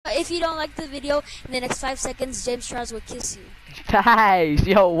if you don't like the video, in the next 5 seconds, James Charles will kiss you. Guys,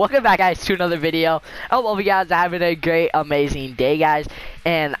 yo, welcome back, guys, to another video. I hope you guys are having a great, amazing day, guys.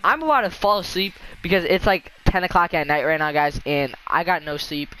 And I'm about to fall asleep because it's like 10 o'clock at night right now, guys, and I got no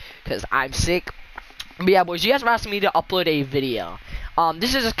sleep because I'm sick. But yeah, boys, you guys were asking me to upload a video.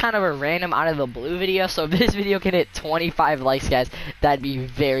 This is just kind of a random out of the blue video, so if this video can hit 25 likes, guys, that'd be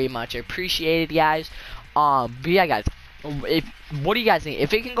very much appreciated, guys. But yeah, guys, what do you guys think?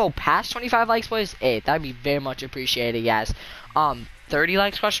 If it can go past 25 likes, boys, hey, that'd be very much appreciated, guys. 30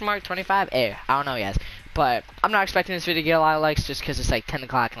 likes, question mark, 25, hey, I don't know, guys. But I'm not expecting this video to get a lot of likes just because it's like 10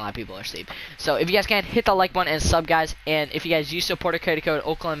 o'clock and a lot of people are asleep. So if you guys can, hit the like button and sub, guys. And if you guys use supporter credit code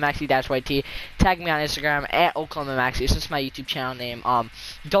oklahomaMAXXY-YT, tag me on Instagram at oklahomaMAXXY. This is my YouTube channel name.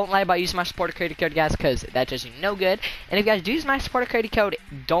 Don't lie about using my supporter credit code, guys, because that does you no good. And if you guys do use my supporter credit code,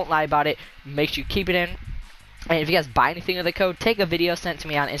 don't lie about it. Make sure you keep it in. And if you guys buy anything with the code, take a video sent to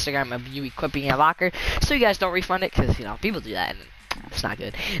me on Instagram of you equipping your locker so you guys don't refund it, because, you know, people do that and it's not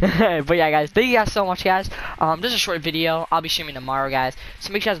good. But yeah, guys, thank you guys so much, guys. This is a short video. I'll be streaming tomorrow, guys.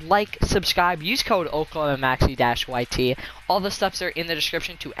 So make sure you guys like, subscribe, use code oklahomaMAXXY-YT. All the steps are in the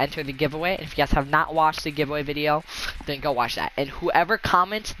description to enter the giveaway. And if you guys have not watched the giveaway video, then go watch that. And whoever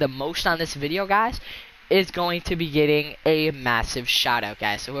comments the most on this video, guys, is going to be getting a massive shout out,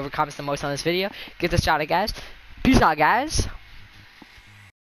 guys. So whoever comments the most on this video gets a shout out, guys. Peace out, guys.